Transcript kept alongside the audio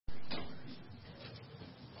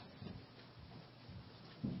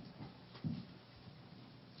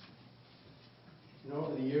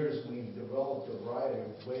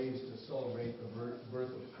celebrate the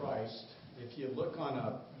birth of Christ. If you look on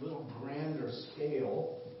a little grander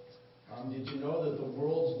scale, did you know that the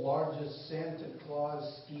world's largest Santa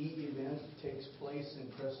Claus ski event takes place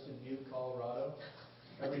in Crested Butte, Colorado?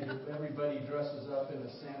 Everybody dresses up in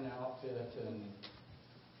a Santa outfit and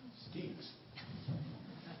skis.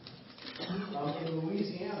 In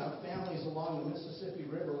Louisiana, families along the Mississippi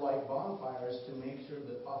River light bonfires to make sure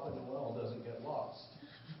that Papa Noel doesn't get lost.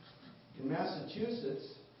 In Massachusetts,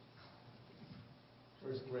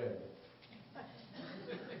 where's Greg?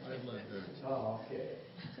 Oh, okay.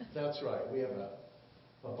 That's right. We have a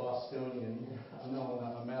Bostonian here. No,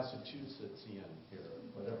 a Massachusettsian here,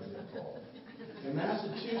 whatever they're called. In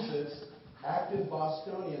Massachusetts, active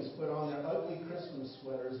Bostonians put on their ugly Christmas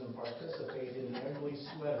sweaters and participate in the ugly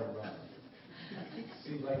sweater run.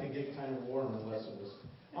 Seems like it get kind of warm unless it was.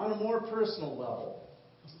 On a more personal level,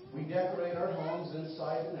 we decorate our homes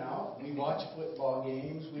inside and out. We watch football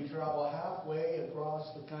games. We travel halfway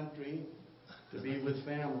across the country to be with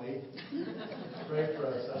family. Pray for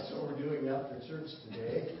us. That's what we're doing after church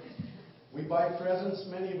today. We buy presents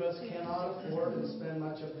many of us cannot afford and spend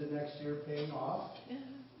much of the next year paying off.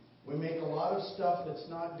 We make a lot of stuff that's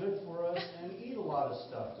not good for us and eat a lot of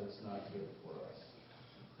stuff that's not good for us.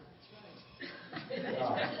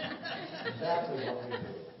 Yeah, exactly what we do.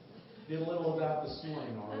 Did a little of that this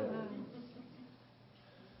morning already.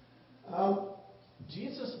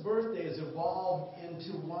 Jesus' birthday has evolved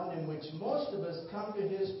into one in which most of us come to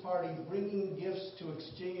his party bringing gifts to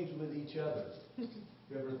exchange with each other.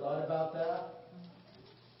 You ever thought about that?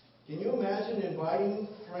 Can you imagine inviting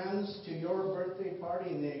friends to your birthday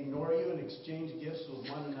party and they ignore you and exchange gifts with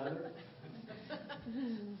one another?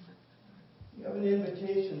 You have an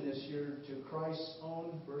invitation this year to Christ's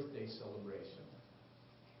own birthday celebration.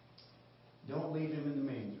 Don't leave him in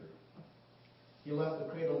the manger. He left the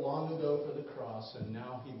cradle long ago for the cross, and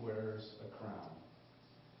now he wears a crown.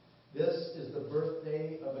 This is the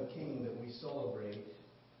birthday of a king that we celebrate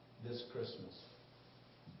this Christmas.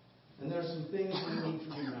 And there's some things we need to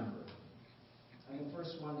remember. And the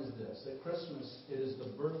first one is this. At Christmas, it is the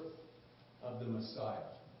birth of the Messiah.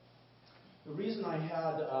 The reason I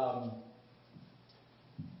had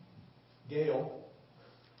Gail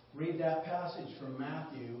read that passage from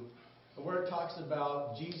Matthew, where it talks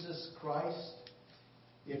about Jesus Christ.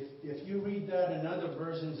 If you read that in other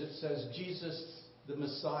versions, it says Jesus the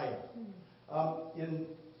Messiah.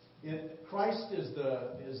 Christ is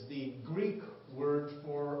the Greek word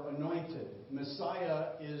for anointed.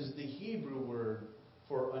 Messiah is the Hebrew word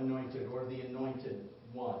for anointed, or the anointed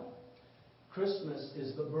one. Christmas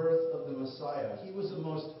is the birth of the Messiah. He was the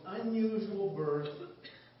most unusual birth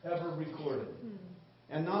ever recorded.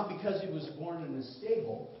 And not because he was born in a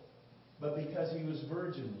stable, but because he was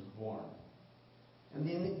virgin born. And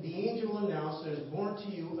the angel announced, "There is born to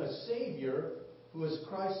you a Savior who is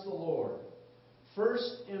Christ the Lord."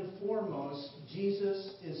 First and foremost,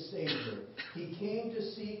 Jesus is Savior. He came to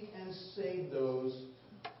seek and save those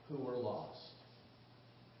who were lost.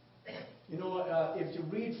 You know, if you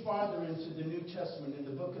read farther into the New Testament, in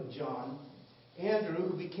the book of John, Andrew,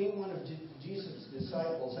 who became one of Jesus'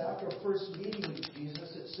 disciples, after first meeting with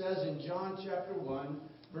Jesus, it says in John chapter 1,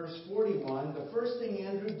 verse 41, the first thing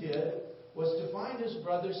Andrew did was to find his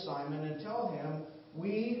brother Simon and tell him,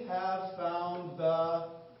 "We have found the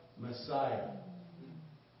Messiah."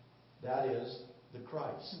 That is the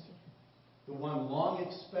Christ, the one long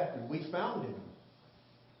expected. We found him.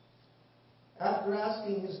 After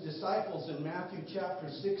asking his disciples in Matthew chapter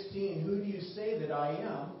 16, "Who do you say that I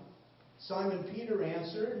am?" Simon Peter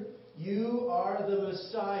answered, "You are the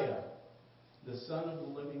Messiah, the Son of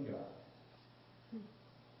the living God."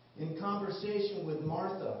 In conversation with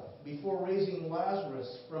Martha, before raising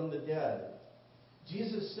Lazarus from the dead,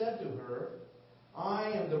 Jesus said to her,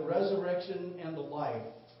 "I am the resurrection and the life.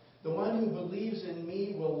 The one who believes in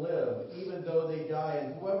me will live, even though they die,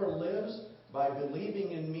 and whoever lives by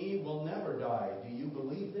believing in me will never die. Do you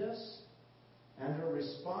believe this?" And her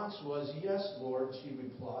response was, "Yes, Lord," she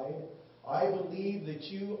replied. "I believe that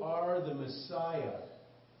you are the Messiah,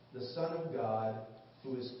 the Son of God,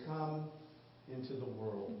 who has come into the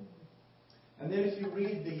world." And then if you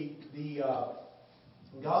read the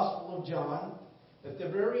Gospel of John, at the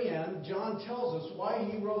very end, John tells us why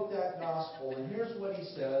he wrote that Gospel. And here's what he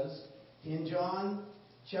says in John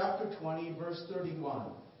chapter 20, verse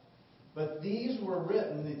 31. "But these were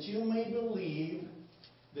written that you may believe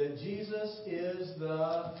that Jesus is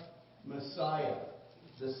the Messiah,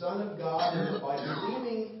 the Son of God, and that by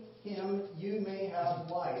believing him you may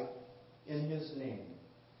have life in his name."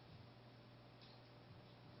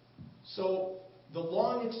 So the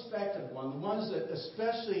long-expected one, the ones that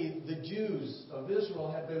especially the Jews of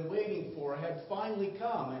Israel had been waiting for, had finally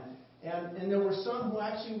come. And there were some who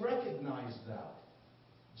actually recognized that.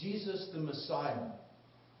 Jesus the Messiah.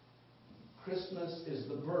 Christmas is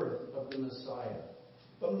the birth of the Messiah.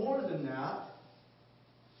 But more than that,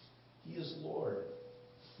 He is Lord.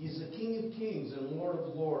 He's the King of Kings and Lord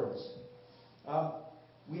of Lords.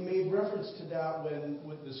 We made reference to that when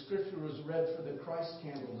the scripture was read for the Christ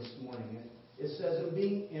candle this morning. It says,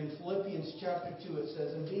 in Philippians chapter 2, it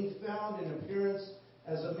says, "And being found in appearance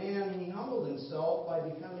as a man, He humbled Himself by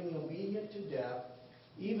becoming obedient to death,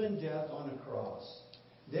 even death on a cross.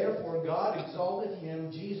 Therefore God exalted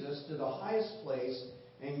Him, Jesus, to the highest place,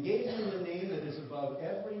 and gave Him the name that is above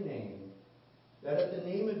every name, that at the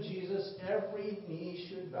name of Jesus every knee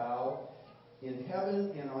should bow, in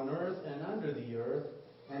heaven and on earth and under the earth,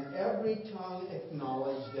 and every tongue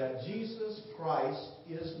acknowledge that Jesus Christ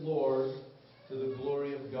is Lord, to the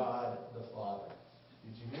glory of God the Father."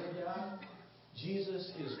 Did you hear that?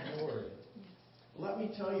 Jesus is Lord. Let me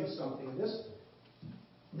tell you something.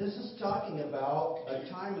 This is talking about a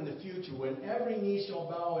time in the future when every knee shall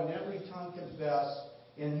bow and every tongue confess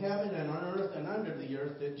in heaven and on earth and under the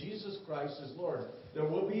earth that Jesus Christ is Lord. There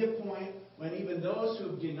will be a point when even those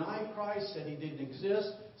who deny Christ, said He didn't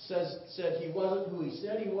exist, said He wasn't who He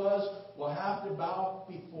said He was, will have to bow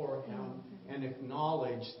before Him and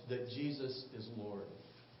acknowledge that Jesus is Lord.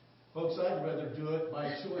 Folks, I'd rather do it by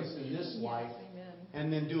choice in this life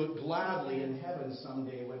and then do it gladly in heaven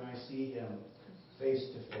someday when I see Him face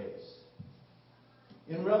to face.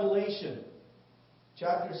 In Revelation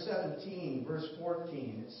chapter 17, verse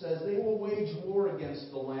 14, it says, "They will wage war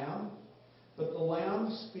against the Lamb, but the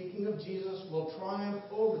Lamb," speaking of Jesus, "will triumph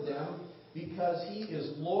over them, because He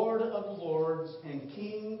is Lord of lords and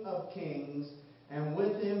King of kings, and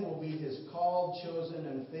with Him will be His called, chosen,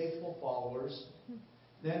 and faithful followers."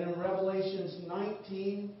 Then in Revelations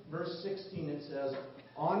 19, verse 16, it says,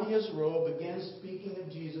 "On His robe," again speaking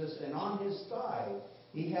of Jesus, "and on His thigh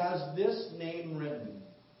He has this name written,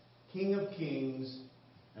 King of Kings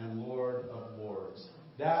and Lord of Lords."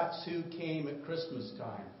 That's who came at Christmas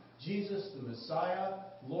time. Jesus the Messiah,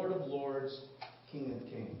 Lord of Lords, King of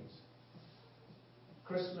Kings.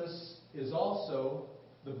 Christmas is also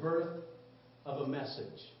the birth of a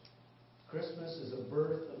message. Christmas is a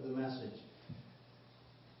birth of the message.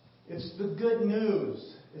 It's the good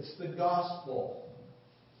news. It's the gospel.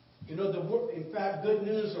 You know, in fact, good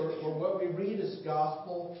news, or what we read as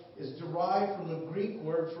gospel, is derived from the Greek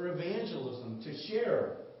word for evangelism, to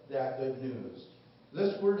share that good news.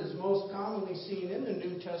 This word is most commonly seen in the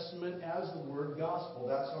New Testament as the word gospel.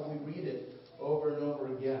 That's how we read it over and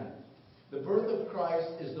over again. The birth of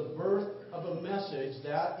Christ is the birth of a message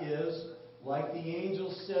that is, like the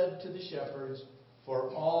angel said to the shepherds,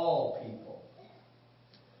 for all people.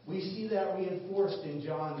 We see that reinforced in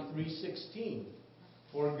John 3:16.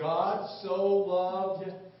 "For God so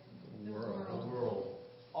loved the world,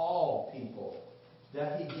 all people,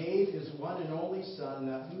 that He gave His one and only Son,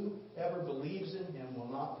 that whoever believes in Him will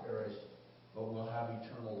not perish, but will have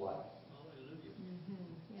eternal life."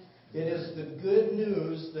 It is the good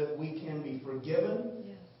news that we can be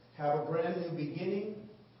forgiven, have a brand new beginning,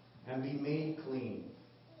 and be made clean.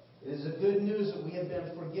 It is the good news that we have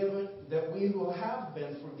been forgiven, that we who have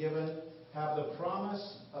been forgiven have the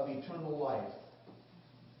promise of eternal life.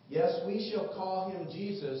 Yes, we shall call Him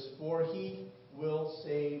Jesus, for He will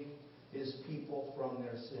save His people from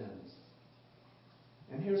their sins.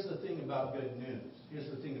 And here's the thing about good news. Here's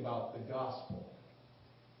the thing about the gospel.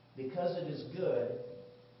 Because it is good,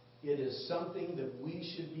 it is something that we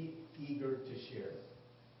should be eager to share.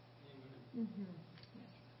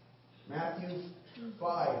 Matthew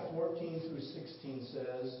 5:14 through 16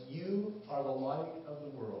 says, "You are the light of the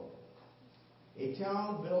world. A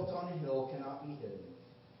town built on a hill cannot be hidden.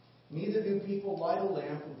 Neither do people light a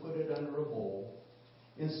lamp and put it under a bowl.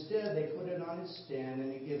 Instead, they put it on its stand,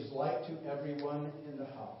 and it gives light to everyone in the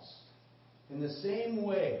house. In the same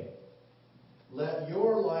way, let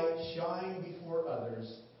your light shine before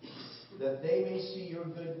others, that they may see your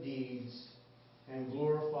good deeds and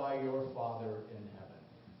glorify your Father in heaven."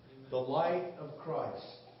 Amen. The light of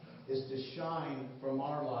Christ is to shine from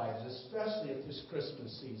our lives, especially at this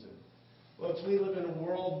Christmas season. Folks, we live in a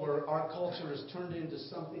world where our culture has turned into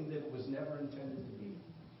something that it was never intended to be.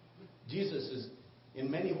 Jesus has, in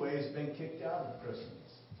many ways, been kicked out of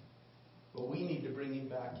Christmas. But we need to bring Him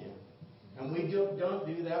back in. And we don't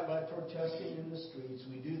do that by protesting in the streets.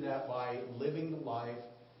 We do that by living the life,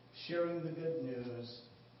 sharing the good news,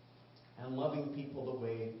 and loving people the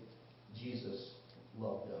way Jesus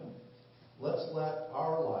loved them. Let's let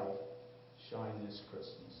our light shine this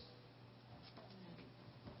Christmas.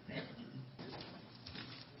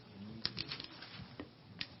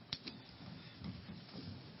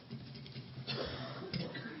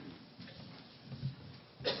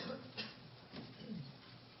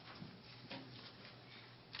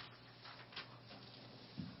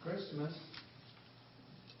 Christmas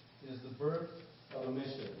is the birth of a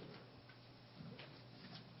mission.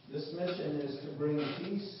 This mission is to bring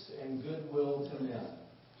peace and goodwill to men.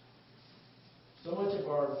 So much of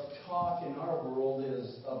our talk in our world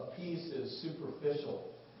of peace is superficial.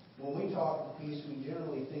 When we talk of peace, we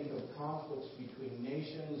generally think of conflicts between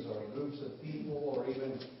nations or groups of people or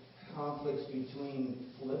even conflicts between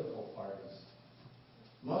political parties.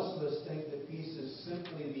 Most of us think that peace is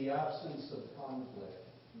simply the absence of conflict,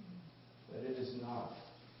 but it is not.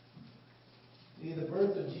 See, the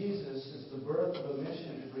birth of Jesus is the birth of a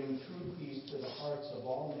mission to bring true peace to the hearts of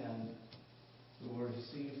all men who will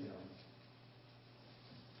receive him.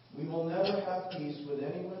 We will never have peace with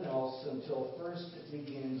anyone else until first it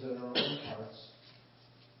begins in our own hearts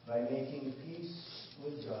by making peace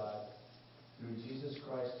with God through Jesus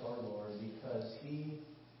Christ our Lord, because he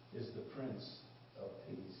is the Prince of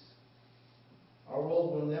Peace. Our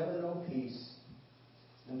world will never know peace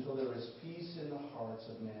until there is peace in the hearts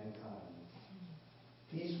of mankind.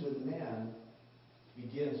 Peace with man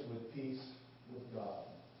begins with peace with God.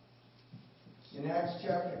 In Acts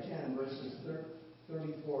chapter 10, verses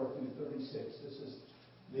 34 through 36, this is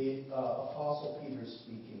the Apostle Peter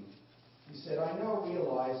speaking. He said, I now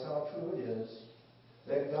realize how true it is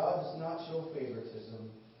that God does not show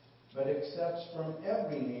favoritism, but accepts from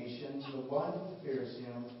every nation the one who fears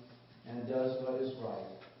him and does what is right.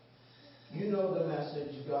 You know the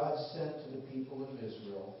message God sent to the people of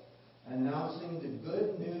Israel, announcing the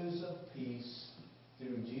good news of peace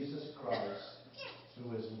through Jesus Christ,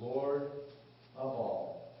 who is Lord of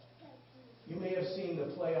all. You may have seen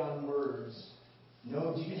the play on words,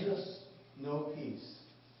 no Jesus, no peace.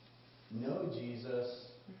 No Jesus,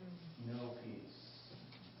 no peace.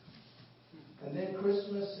 And then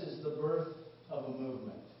Christmas is the birth of a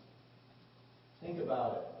movement. Think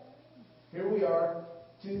about it. Here we are,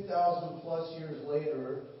 2,000 plus years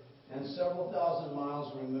later, and several thousand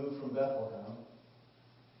miles removed from Bethlehem.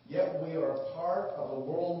 Yet we are part of a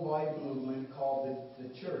worldwide movement called the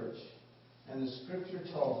Church. And the Scripture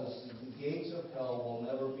tells us that the gates of hell will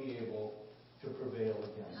never be able to prevail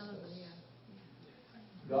against us.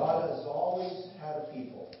 God has always had a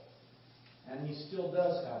people. And he still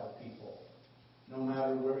does have a people, no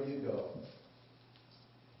matter where you go.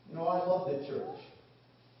 You know, I love the church.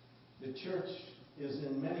 The church is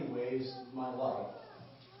in many ways my life.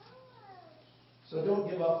 So don't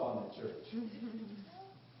give up on the church.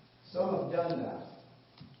 Some have done that.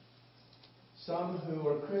 Some who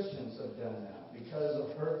are Christians have done that because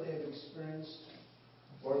of hurt they've experienced,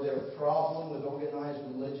 or their problem with organized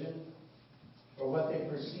religion, or what they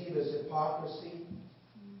perceive as hypocrisy.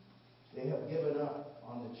 They have given up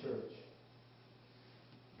on the church.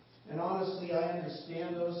 And honestly, I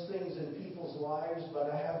understand those things in people's lives,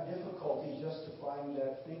 but I have difficulty justifying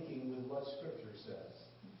that thinking with what Scripture says.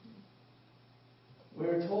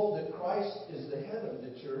 We're told that Christ is the head of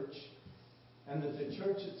the church, and that the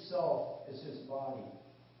church itself is his body.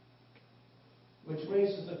 Which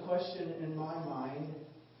raises the question in my mind,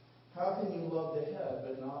 how can you love the head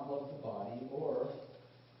but not love the body? Or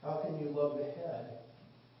how can you love the head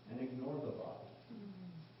and ignore the body?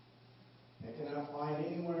 I cannot find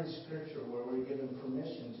anywhere in Scripture where we're given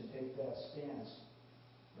permission to take that stance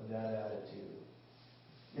or that attitude.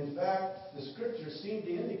 In fact, the Scriptures seem to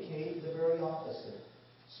indicate the very opposite.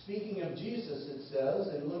 Speaking of Jesus, it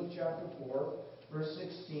says in Luke chapter 4, verse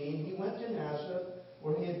 16, he went to Nazareth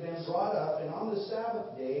where he had been brought up, and on the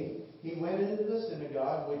Sabbath day he went into the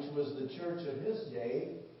synagogue, which was the church of his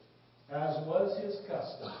day, as was his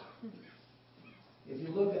custom. If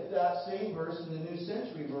you look at that same verse in the New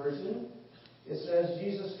Century Version, it says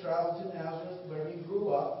Jesus traveled to Nazareth where he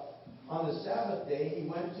grew up. On the Sabbath day he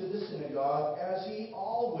went to the synagogue as he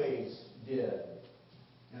always did,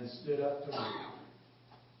 and stood up to read.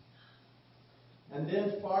 And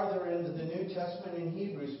then farther into the New Testament in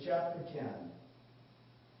Hebrews chapter 10,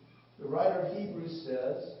 the writer of Hebrews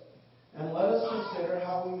says, and let us consider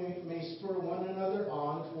how we may spur one another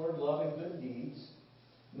on toward love and good deeds,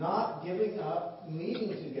 not giving up meeting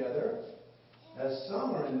together, as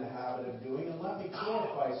some are in the habit of doing. And let me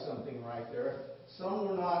clarify something right there. Some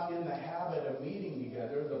were not in the habit of meeting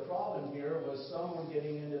together. The problem here was some were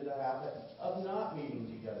getting into the habit of not meeting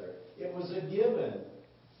together. It was a given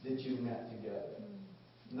that you met together.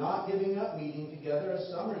 Not giving up meeting together, as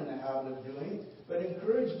some are in the habit of doing, but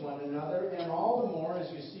encourage one another, and all the more as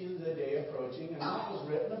you see the day approaching. And that was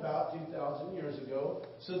written about 2,000 years ago,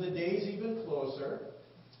 so the day's even closer,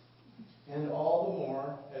 and all the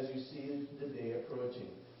more as you see the day approaching.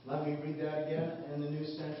 Let me read that again in the New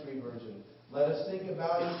Century Version. Let us think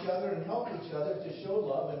about each other and help each other to show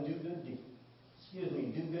love and do good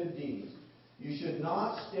deeds. You should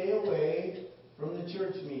not stay away from the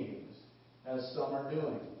church meetings, as some are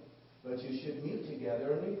doing, but you should meet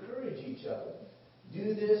together and encourage each other.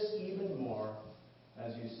 Do this even more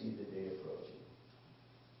as you see the day approaching.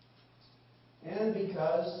 And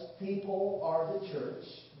because people are the church,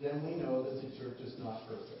 then we know that the church is not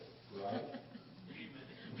perfect, right?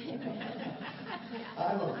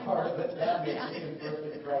 I'm a part of it. That makes me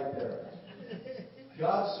imperfect right there.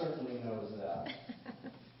 God certainly knows that.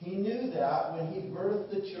 He knew that when He birthed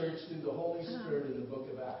the church through the Holy Spirit in the book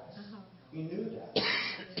of Acts. He knew that.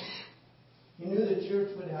 He knew the church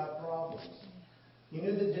would have problems. He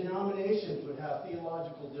knew the denominations would have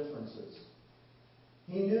theological differences.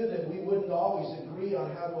 He knew that we wouldn't always agree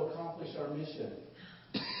on how to accomplish our mission.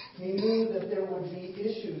 He knew that there would be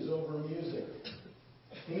issues over music.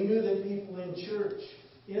 He knew that people in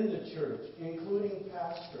the church, including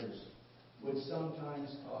pastors, would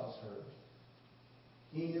sometimes cause hurt.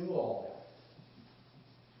 He knew all that.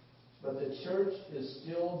 But the church is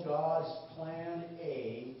still God's plan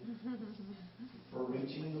A for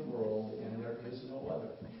reaching the world, and there is no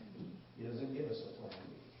other. He doesn't give us a plan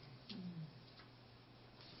B.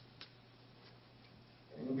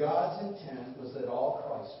 And God's intent was that all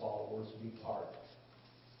Christ followers be part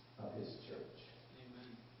of His church.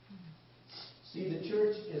 See, the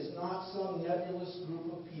church is not some nebulous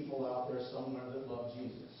group of people out there somewhere that love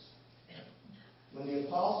Jesus. When the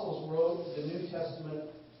apostles wrote the New Testament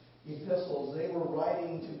epistles, they were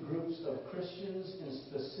writing to groups of Christians in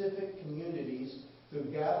specific communities who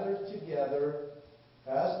gathered together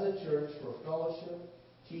as the church for fellowship,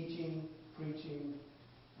 teaching, preaching,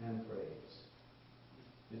 and praise.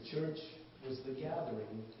 The church was the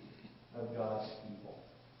gathering of God's people.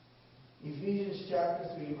 Ephesians chapter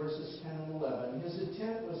 3, verses 10 and 11. His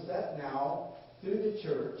intent was that now, through the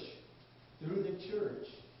church,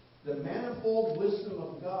 the manifold wisdom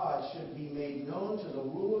of God should be made known to the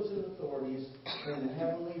rulers and authorities in the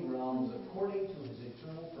heavenly realms according to His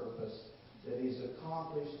eternal purpose that He's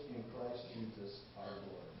accomplished in Christ Jesus our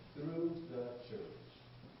Lord, through the church.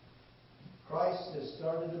 Christ has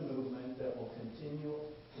started a movement that will continue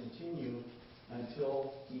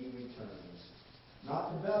until He returns.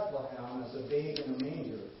 Not to Bethlehem as a babe in a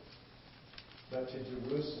manger, but to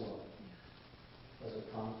Jerusalem as a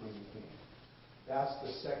conquering king. That's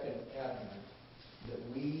the second advent that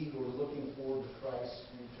we who are looking forward to Christ's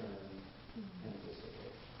return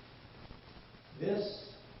anticipate. This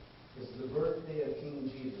is the birthday of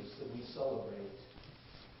King Jesus that we celebrate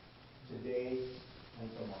today and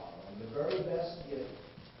tomorrow. And the very best gift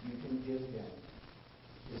you can give Him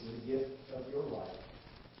is the gift of your life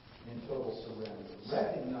in total surrender.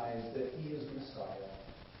 Recognize that He is Messiah.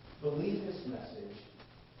 Believe His message.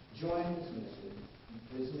 Join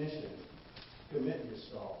His mission. Commit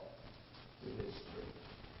yourself to His church.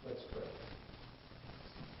 Let's pray.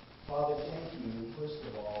 Father, thank You, first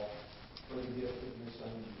of all, for the gift of Your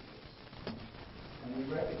Son, Jesus. And we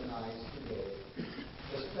recognize today,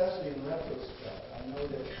 especially in retrospect, I know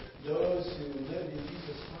that those who lived in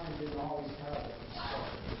Jesus' time didn't always have the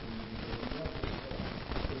perspective that we do.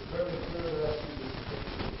 It's very clear to us through this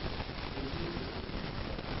picture that Jesus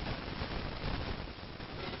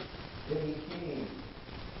that He came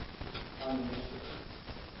on a mission.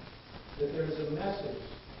 That there's a message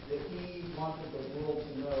that He wanted the world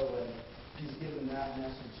to know, and He's given that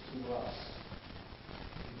message to us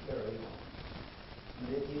to carry on.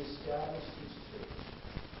 And that He established